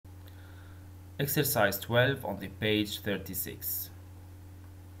Exercise 12 on the page 36.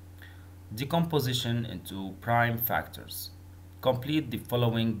 Decomposition into prime factors. Complete the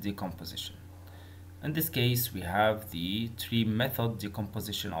following decomposition. In this case, we have the tree method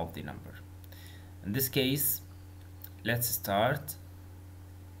decomposition of the number. In this case, let's start.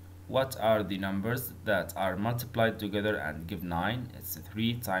 What are the numbers that are multiplied together and give 9? It's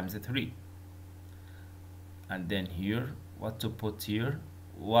 3 times 3. And then here, what to put here?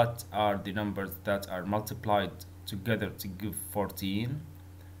 What are the numbers that are multiplied together to give 14?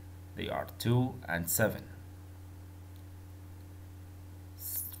 They are 2 and 7.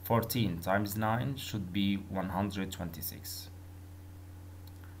 14 times 9 should be 126.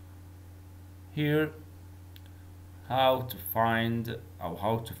 Here, how to find or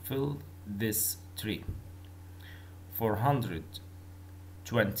how to fill this tree.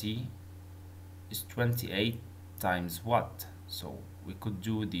 420 is 28 times what? So we could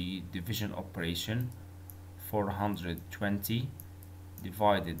do the division operation. 420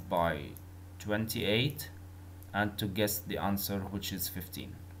 divided by 28, and to guess the answer, which is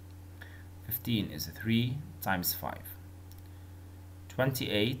 15. 15 is 3 times 5.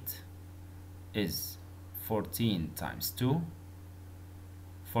 28 is 14 times 2.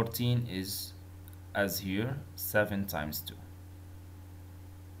 14 is, as here, 7 times 2.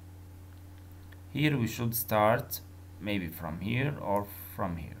 Here we should start maybe from here or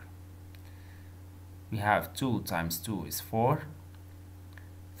from here. We have 2 times 2 is 4.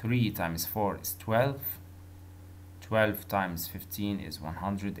 3 times 4 is 12. 12 times 15 is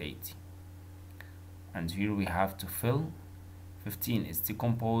 180. And here we have to fill. 15 is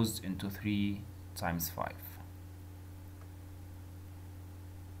decomposed into 3 times 5.